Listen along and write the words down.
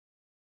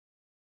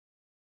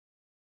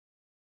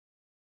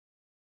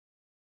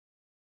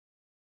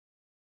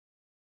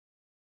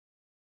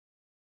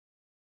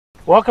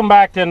Welcome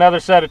back to another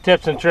set of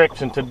tips and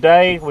tricks, and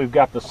today we've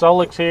got the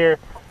SOLIX here.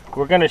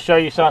 We're going to show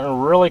you something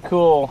really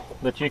cool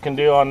that you can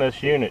do on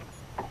this unit.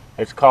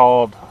 It's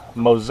called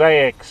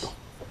Mosaics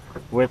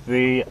with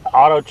the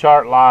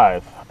AutoChart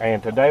Live,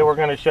 and today we're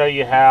going to show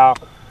you how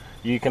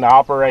you can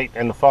operate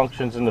and the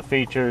functions and the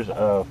features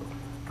of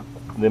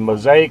the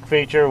Mosaic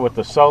feature with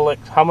the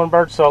SOLIX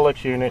Humminbird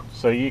SOLIX unit,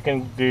 so you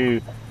can do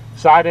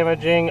side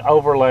imaging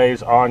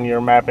overlays on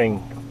your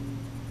mapping.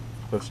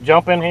 Let's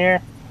jump in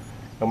here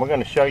and we're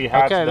going to show you how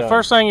it's done. Okay, the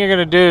first thing you're going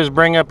to do is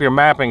bring up your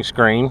mapping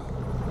screen.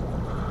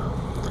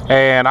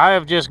 And I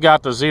have just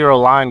got the zero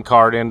line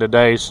card in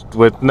today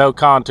with no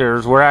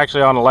contours. We're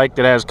actually on a lake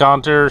that has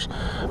contours.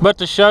 But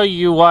to show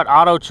you what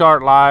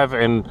AutoChart Live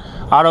and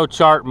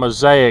AutoChart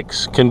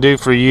Mosaics can do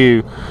for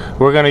you,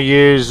 we're going to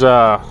use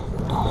our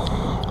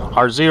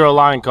zero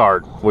line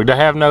card. We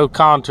have no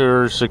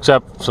contours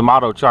except some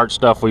AutoChart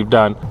stuff we've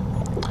done.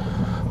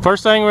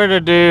 First thing we're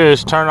going to do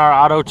is turn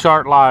our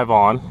AutoChart Live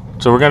on.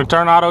 So we're going to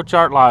turn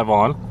AutoChart Live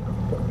on.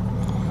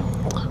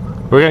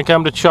 We're going to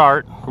come to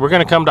Chart. We're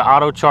going to come to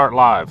AutoChart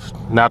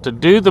Live. Now to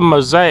do the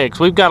mosaics,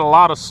 we've got a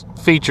lot of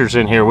features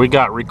in here. We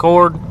got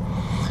Record.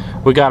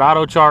 We got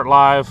AutoChart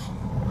Live.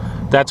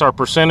 That's our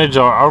percentage,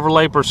 our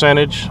overlay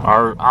percentage,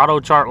 our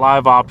AutoChart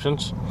Live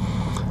options,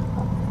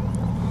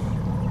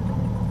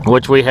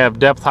 which we have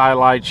depth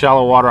highlight,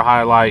 shallow water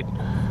highlight,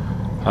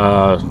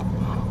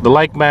 the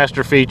Lake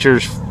Master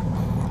features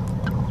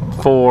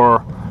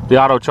for the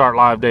AutoChart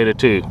Live data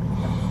too.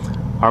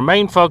 Our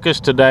main focus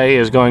today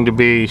is going to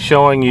be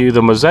showing you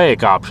the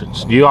mosaic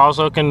options. You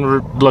also can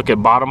look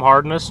at bottom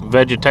hardness,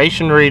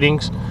 vegetation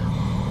readings.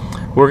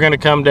 We're going to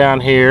come down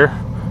here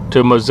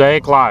to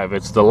Mosaic Live.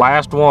 It's the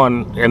last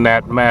one in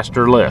that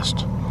master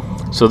list.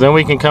 So then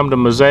we can come to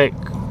Mosaic.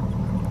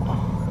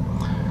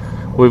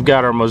 We've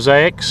got our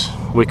mosaics.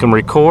 We can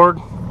record,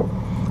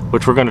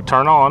 which we're going to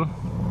turn on.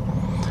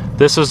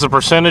 This is the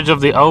percentage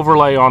of the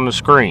overlay on the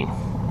screen.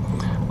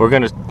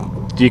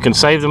 You can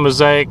save the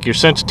mosaic, your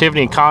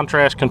sensitivity and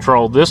contrast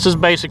control. This is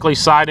basically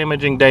side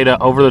imaging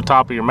data over the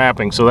top of your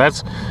mapping. So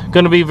that's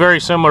going to be very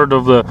similar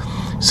to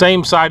the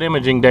same side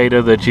imaging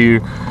data that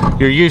you're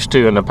used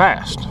to in the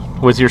past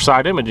with your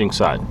side imaging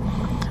side.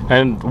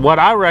 And what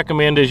I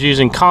recommend is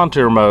using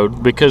contour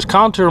mode, because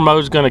contour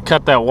mode is going to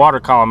cut that water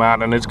column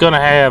out and it's going to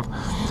have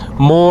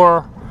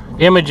more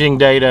imaging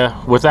data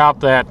without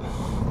that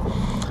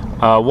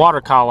water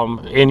column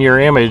in your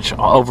image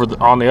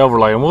on the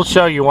overlay. And we'll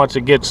show you once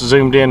it gets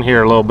zoomed in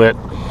here a little bit.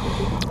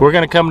 We're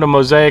going to come to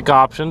mosaic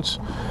options,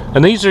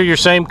 and these are your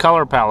same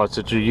color palettes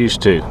that you're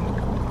used to.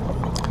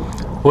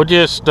 We'll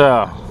just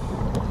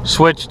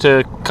switch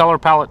to color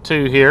palette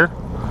 2 here.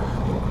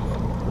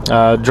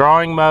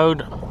 Drawing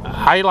mode,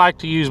 I like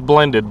to use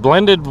blended.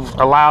 Blended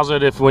allows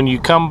it, if you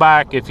come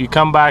back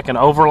and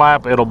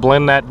overlap, it'll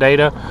blend that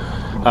data.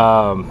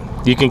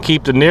 You can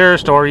keep the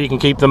nearest or you can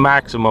keep the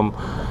maximum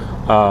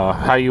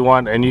how you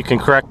want, and you can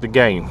correct the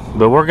gain.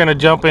 But we're going to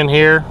jump in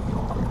here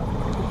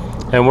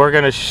and we're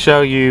going to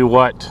show you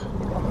what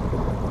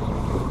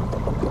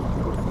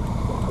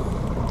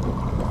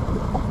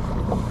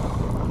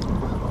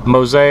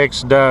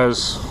Mosaics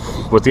does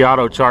with the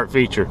AutoChart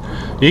feature.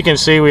 You can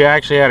see we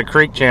actually had a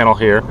creek channel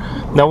here.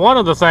 Now one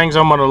of the things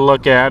I'm going to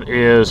look at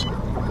is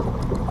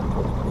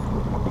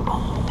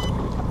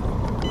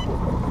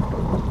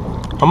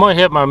I'm going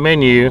to hit my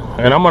menu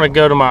and I'm going to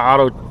go to my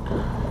AutoChart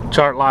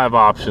Live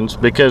options,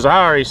 because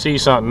I already see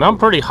something. I'm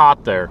pretty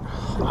hot there.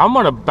 I'm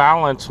going to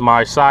balance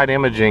my side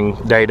imaging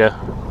data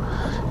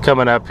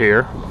coming up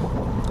here.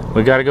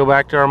 We got to go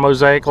back to our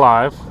Mosaic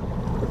Live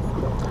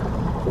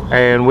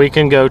and we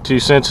can go to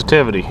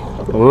sensitivity.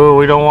 Ooh,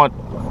 we don't want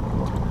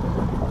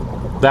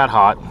that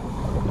hot.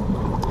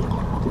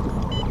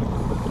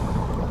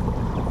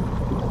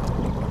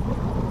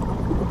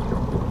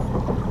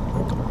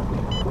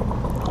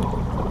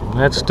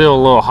 That's still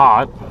a little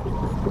hot.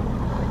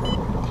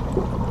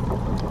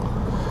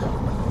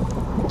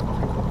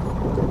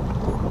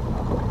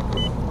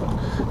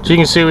 So you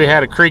can see we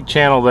had a creek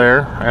channel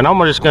there, and I'm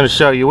just going to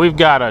show you, we've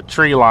got a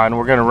tree line.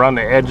 We're going to run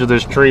the edge of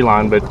this tree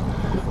line, but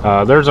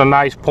there's a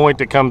nice point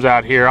that comes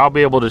out here. I'll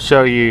be able to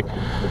show you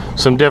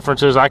some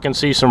differences. I can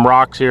see some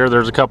rocks here.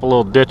 There's a couple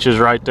little ditches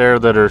right there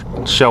that are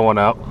showing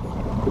up,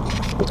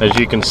 as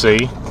you can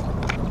see.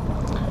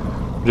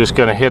 I'm just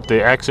going to hit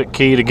the exit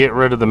key to get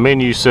rid of the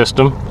menu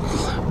system.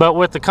 But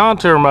with the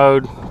contour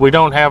mode, we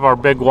don't have our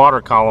big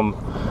water column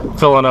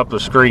filling up the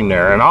screen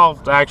there, and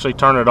I'll actually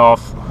turn it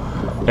off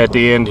at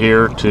the end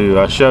here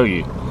to show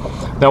you.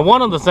 Now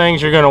one of the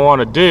things you're going to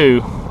want to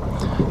do,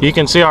 you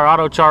can see our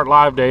AutoChart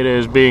Live data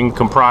is being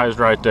comprised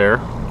right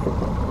there,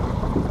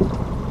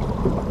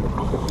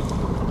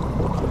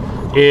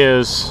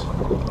 is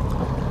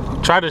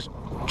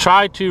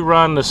try to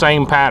run the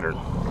same pattern.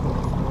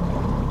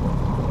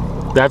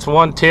 That's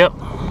one tip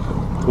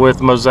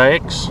with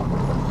mosaics.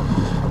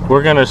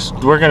 We're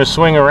gonna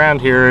swing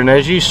around here, and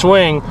as you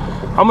swing,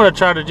 I'm going to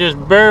try to just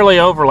barely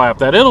overlap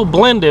that. It'll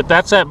blend it.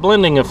 That's that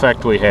blending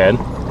effect we had.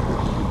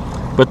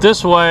 But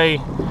this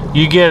way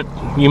you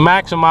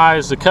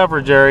maximize the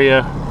coverage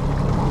area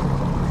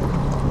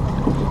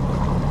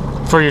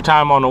for your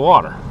time on the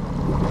water.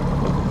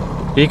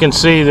 You can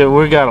see that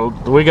we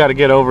got to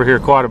get over here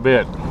quite a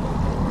bit.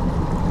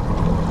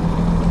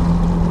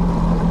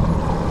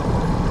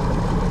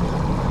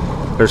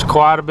 There's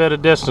quite a bit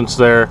of distance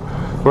there.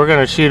 We're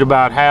going to shoot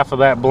about half of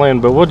that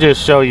blend, but we'll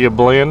just show you a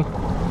blend.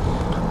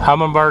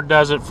 Humminbird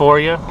does it for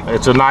you.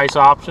 It's a nice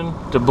option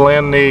to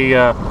blend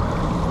the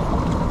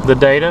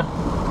data.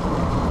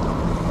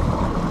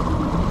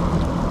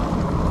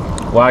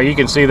 Wow, you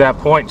can see that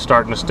point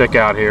starting to stick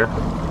out here.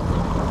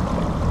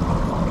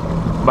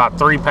 About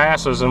 3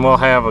 passes and we'll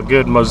have a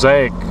good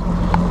mosaic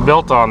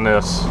built on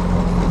this.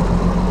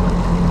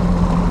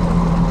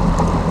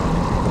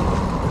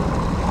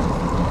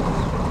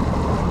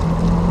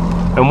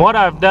 And what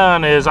I've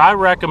done is I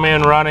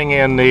recommend running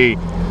in the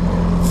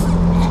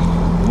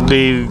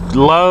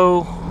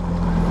low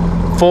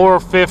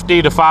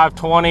 450 to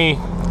 520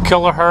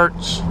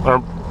 kilohertz,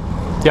 or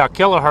yeah,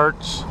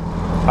 kilohertz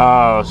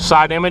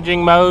side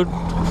imaging mode.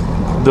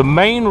 The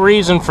main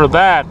reason for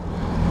that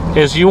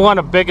is you want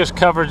the biggest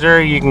coverage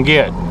area you can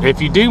get. If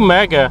you do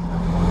mega,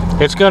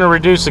 it's going to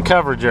reduce the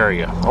coverage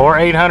area, or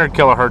 800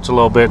 kilohertz a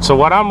little bit. So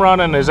what I'm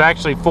running is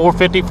actually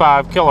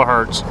 455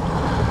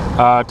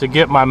 kilohertz to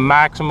get my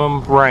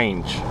maximum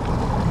range.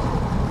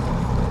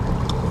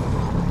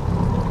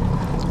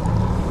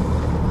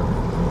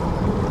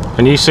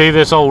 And you see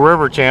this old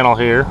river channel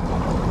here.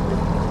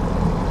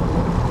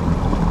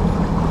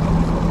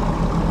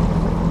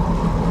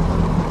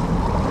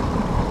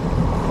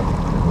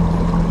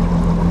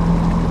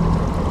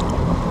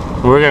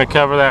 We're going to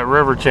cover that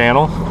river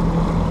channel,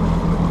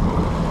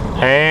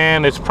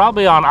 and it's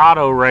probably on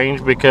auto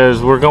range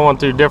because we're going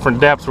through different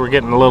depths. We're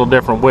getting a little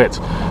different widths.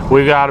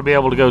 We've got to be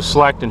able to go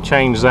select and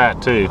change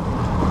that too.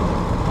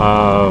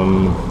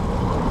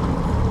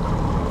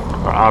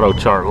 Our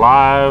AutoChart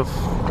live.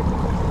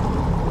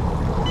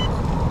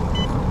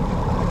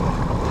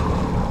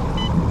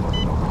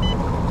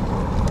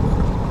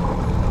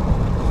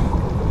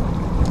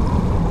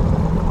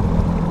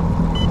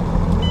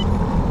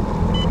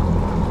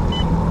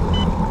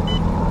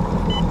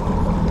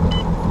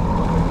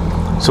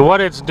 So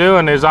what it's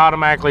doing is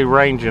automatically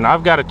ranging.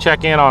 I've got to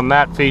check in on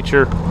that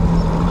feature.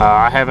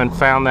 I haven't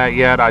found that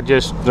yet.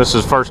 This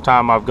is the first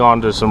time I've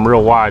gone to some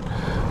real wide.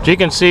 But you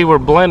can see we're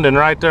blending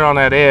right there on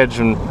that edge,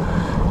 and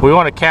we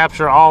want to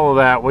capture all of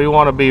that. We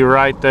want to be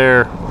right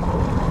there.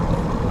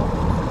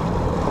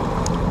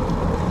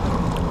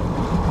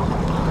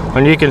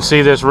 And you can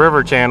see this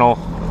river channel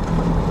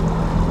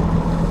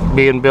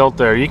being built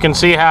there. You can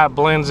see how it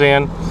blends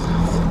in.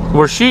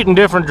 We're shooting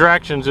different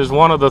directions is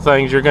one of the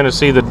things you're going to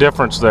see the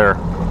difference there.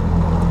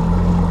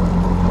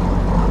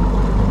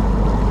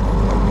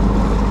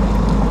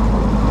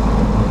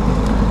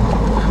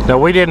 Now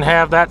we didn't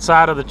have that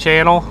side of the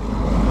channel,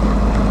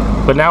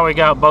 but now we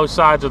got both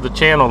sides of the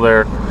channel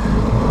there.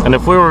 And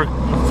if we were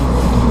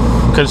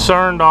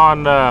concerned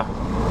on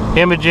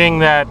imaging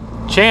that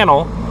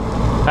channel,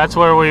 that's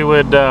where we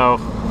would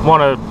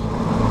want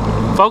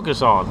to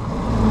focus on.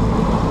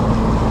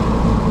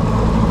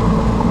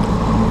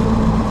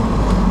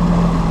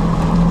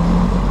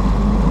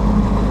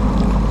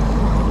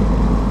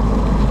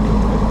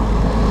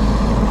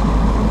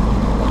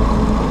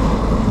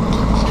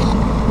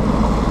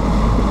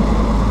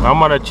 I'm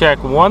going to check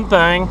one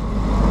thing.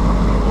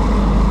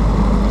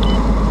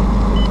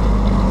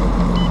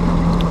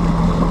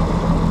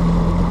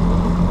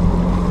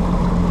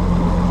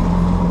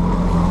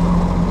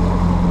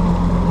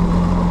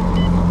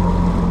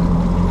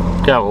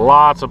 Got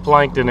lots of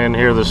plankton in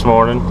here this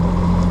morning.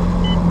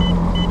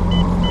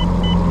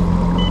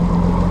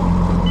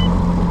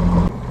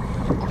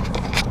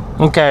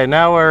 Okay,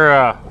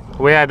 now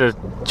we had to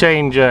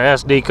change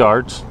SD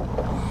cards.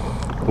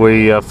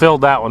 We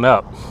filled that one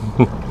up.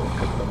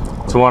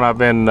 It's one I've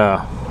been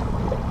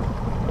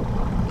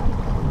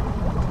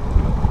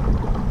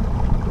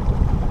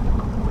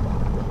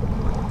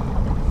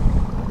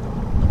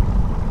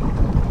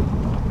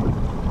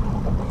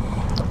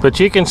but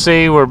you can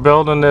see we're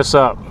building this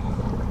up.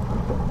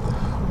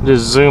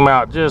 Just zoom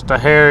out just a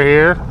hair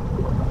here,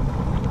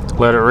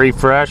 let it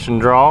refresh and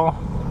draw.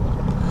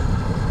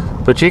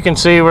 But you can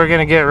see we're going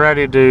to get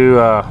ready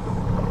to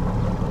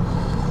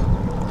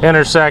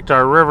intersect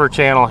our river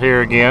channel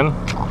here again.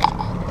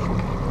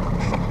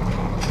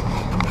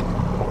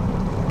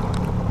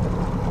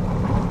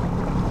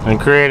 And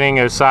creating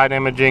a side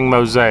imaging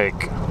mosaic.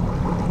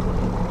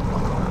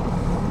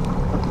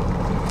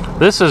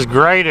 This is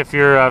great if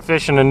you're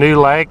fishing a new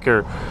lake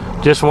or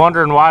just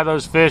wondering why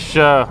those fish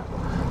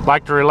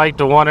like to relate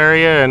to one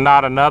area and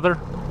not another.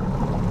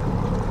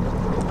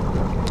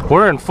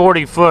 We're in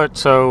 40 foot,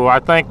 so I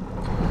think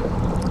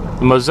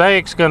the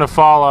mosaic's going to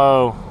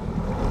follow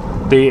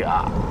the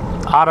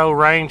auto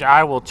range.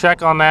 I will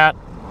check on that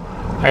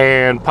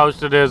and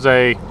post it as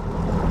a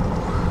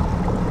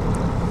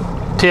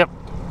tip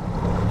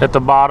at the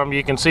bottom.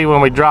 You can see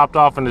when we dropped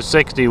off into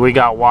 60 we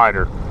got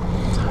wider.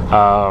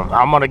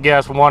 I'm gonna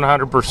guess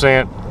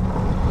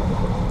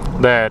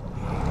 100% that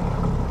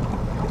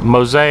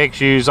mosaics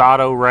use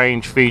auto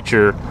range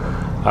feature,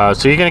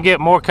 so you're gonna get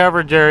more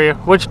coverage area,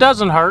 which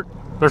doesn't hurt.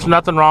 There's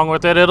nothing wrong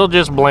with it. It'll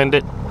just blend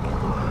it.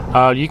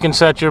 You can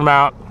set your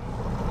mount.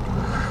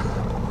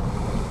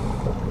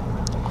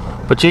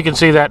 But you can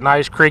see that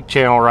nice creek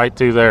channel right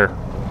through there.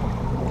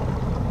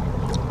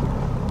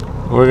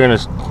 We're gonna,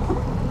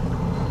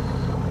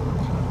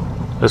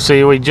 let's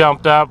see, we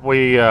jumped up,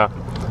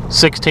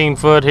 16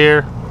 foot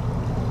here.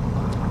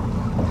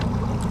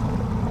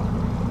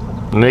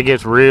 And it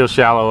gets real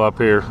shallow up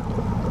here.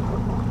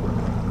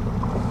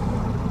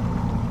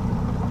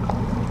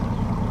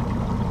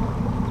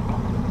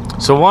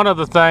 So one of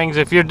the things,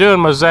 if you're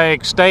doing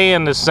mosaic, stay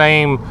in the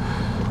same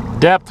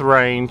depth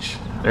range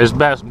as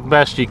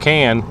best you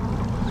can.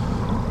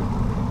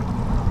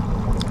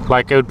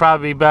 Like, it would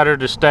probably be better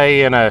to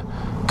stay in a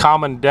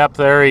common depth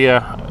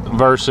area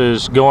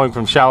versus going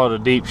from shallow to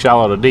deep,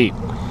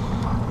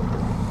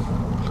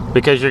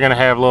 because you're going to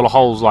have little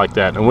holes like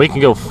that, and we can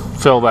go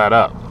fill that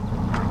up.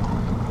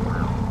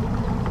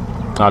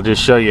 I'll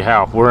just show you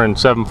how. We're in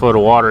 7 foot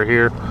of water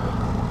here.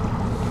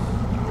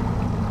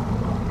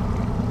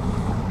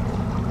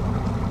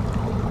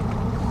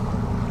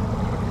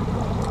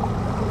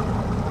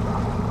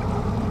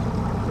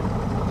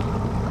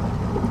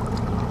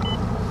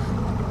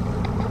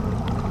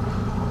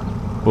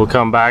 We'll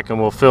come back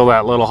and we'll fill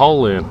that little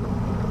hole in.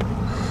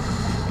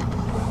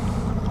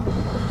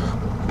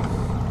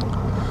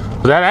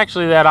 But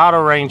that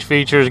auto range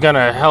feature is going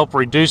to help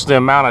reduce the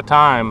amount of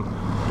time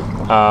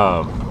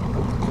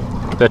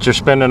that you're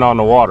spending on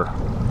the water.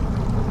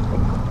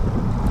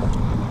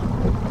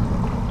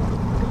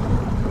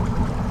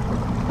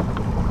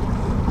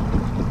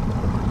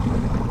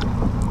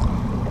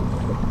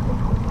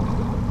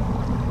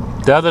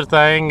 The other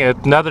thing,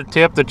 another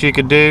tip that you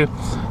could do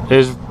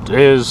is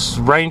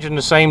range in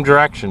the same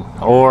direction,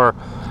 or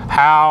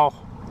how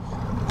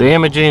the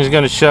imaging is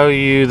going to show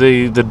you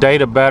the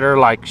data better,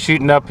 like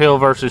shooting uphill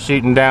versus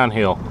shooting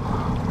downhill.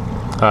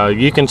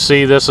 You can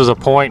see this is a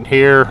point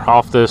here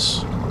off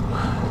this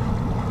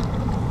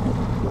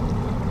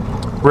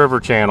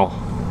river channel.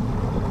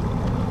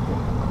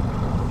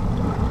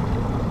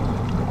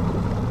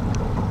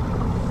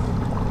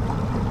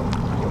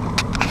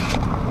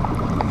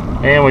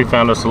 And we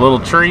found us a little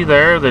tree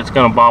there that's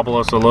going to bobble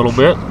us a little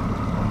bit.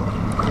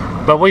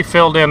 But we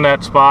filled in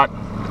that spot.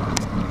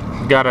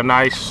 Got a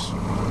nice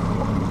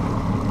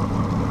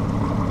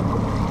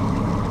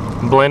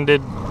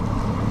blended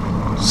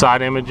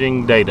side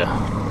imaging data.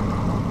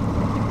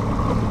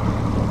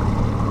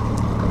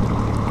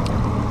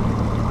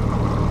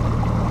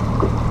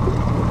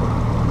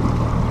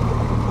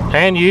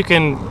 And you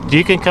can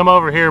come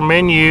over here,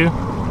 menu,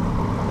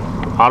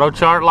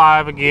 AutoChart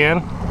Live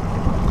again.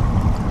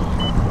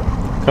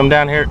 Come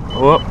down here.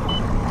 Whoop.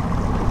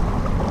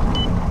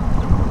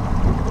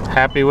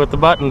 Happy with the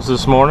buttons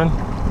this morning.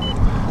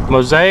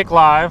 Mosaic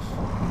Live.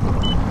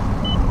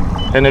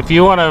 And if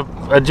you want to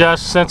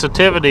adjust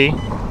sensitivity,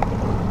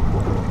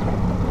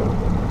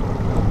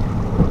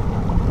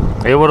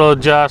 it will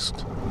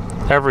adjust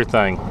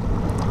everything.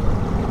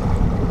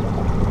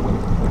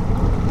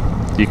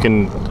 You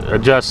can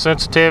adjust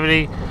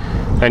sensitivity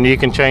and you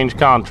can change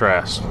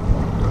contrast.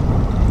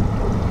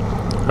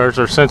 There's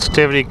our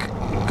sensitivity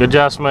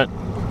adjustment.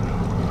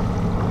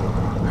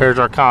 Here's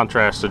our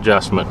contrast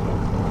adjustment.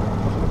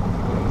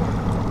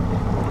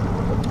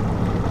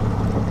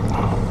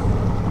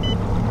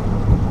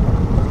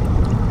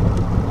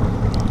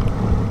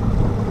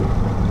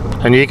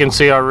 And you can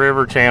see our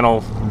river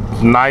channel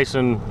nice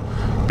and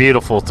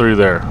beautiful through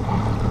there.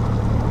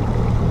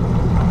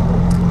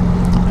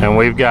 And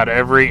we've got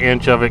every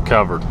inch of it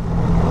covered.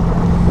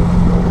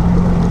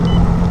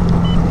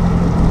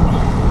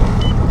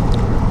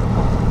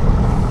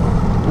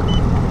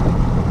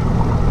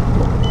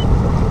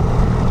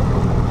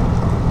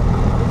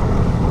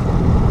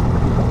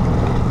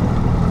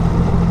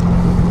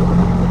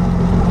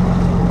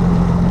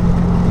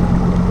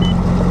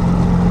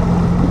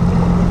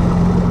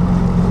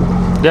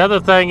 The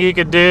other thing you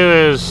could do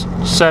is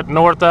set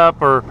north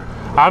up, or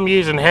I'm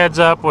using heads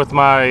up with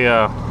my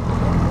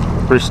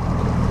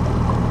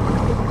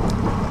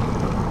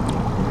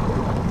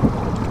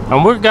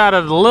and we've got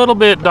it a little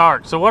bit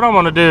dark. So what I'm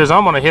going to do is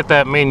I'm going to hit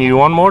that menu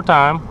one more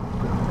time,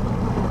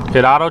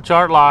 hit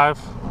AutoChart Live.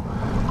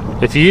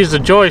 If you use the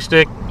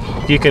joystick,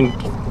 you can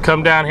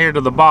come down here to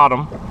the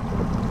bottom,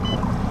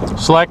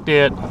 select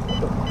it,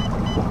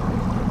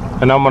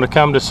 and I'm going to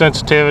come to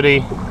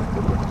sensitivity.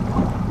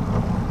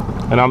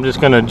 And I'm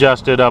just going to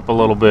adjust it up a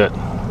little bit.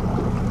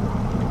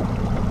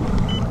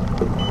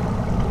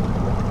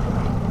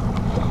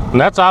 And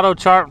that's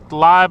AutoChart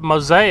Live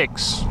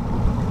Mosaics.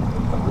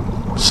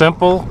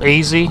 Simple,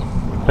 easy.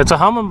 It's a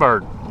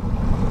Humminbird.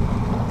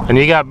 And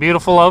you got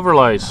beautiful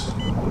overlays.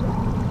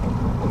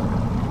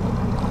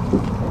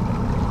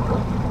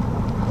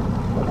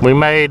 We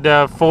made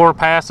 4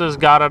 passes,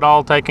 got it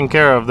all taken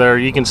care of there.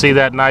 You can see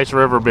that nice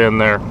river bend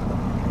there.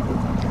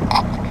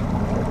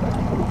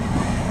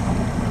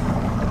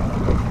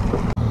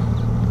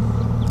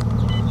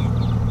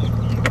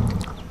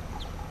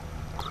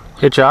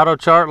 Hit your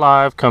AutoChart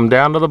Live, come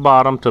down to the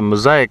bottom to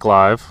Mosaic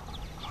Live,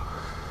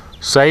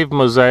 save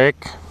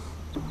Mosaic,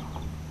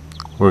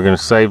 We're going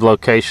to save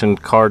location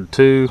card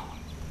 2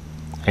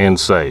 and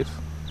save.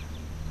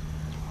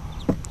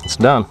 It's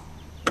done.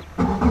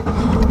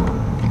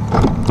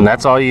 And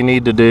that's all you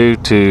need to do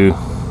to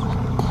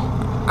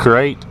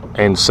create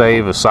and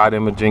save a side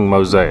imaging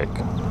mosaic.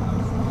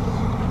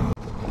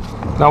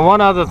 Now,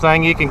 one other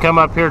thing, you can come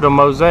up here to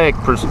mosaic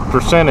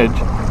percentage.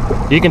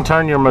 You can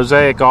turn your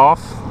mosaic off.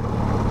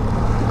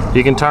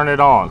 You can turn it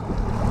on.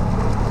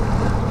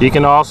 You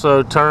can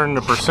also turn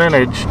the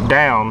percentage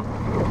down,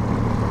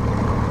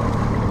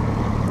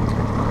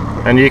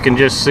 and you can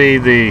just see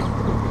the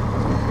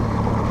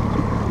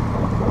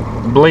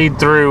bleed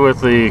through with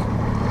the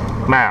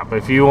map.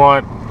 If you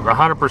want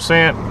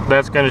 100%,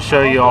 that's going to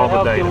show you all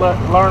the data.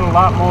 Learn a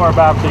lot more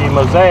about the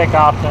mosaic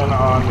option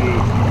on the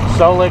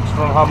SOLIX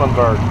from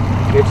Humminbird.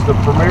 It's the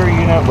premier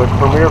unit with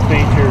premier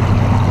features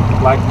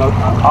like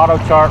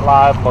AutoChart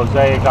Live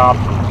mosaic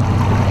option.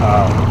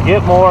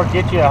 Get more,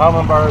 get you a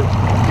Humminbird.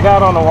 Get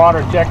out on the water,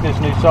 check this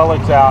new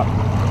SOLIX out.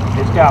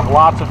 It's got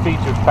lots of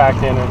features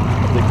packed in it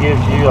that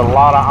gives you a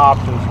lot of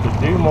options to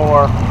do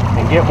more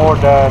and get more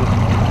done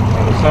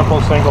in a simple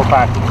single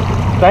package.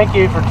 Thank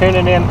you for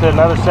tuning in to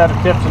another set of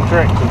tips and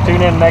tricks, and tune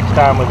in next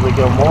time as we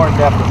go more in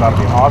depth about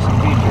the awesome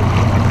features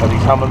of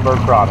these Humminbird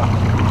products.